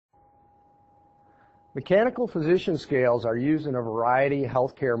Mechanical physician scales are used in a variety of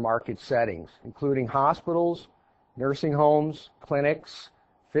healthcare market settings, including hospitals, nursing homes, clinics,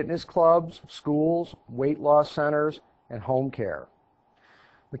 fitness clubs, schools, weight loss centers, and home care.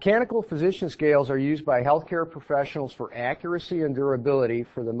 Mechanical physician scales are used by healthcare professionals for accuracy and durability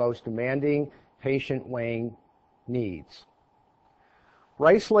for the most demanding patient weighing needs.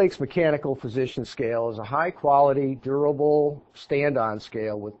 Rice Lake's mechanical physician scale is a high-quality, durable, stand-on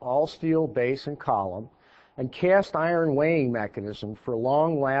scale with all-steel base and column and cast iron weighing mechanism for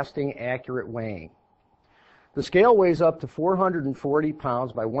long-lasting, accurate weighing. The scale weighs up to 440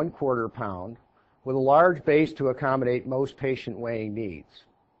 pounds by 1/4 pound with a large base to accommodate most patient weighing needs.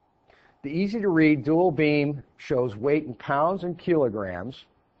 The easy-to-read dual beam shows weight in pounds and kilograms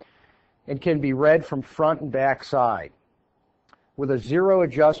and can be read from front and back side, with a zero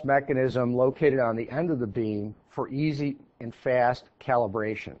adjust mechanism located on the end of the beam for easy and fast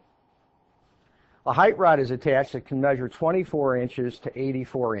calibration. A height rod is attached that can measure 24 inches to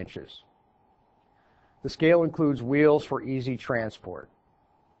 84 inches. The scale includes wheels for easy transport.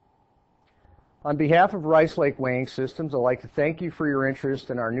 On behalf of Rice Lake Weighing Systems, I'd like to thank you for your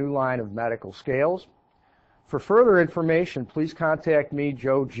interest in our new line of medical scales. For further information, please contact me,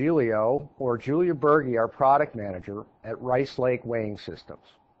 Joe Giglio, or Julia Berge, our product manager at Rice Lake Weighing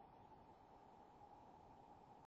Systems.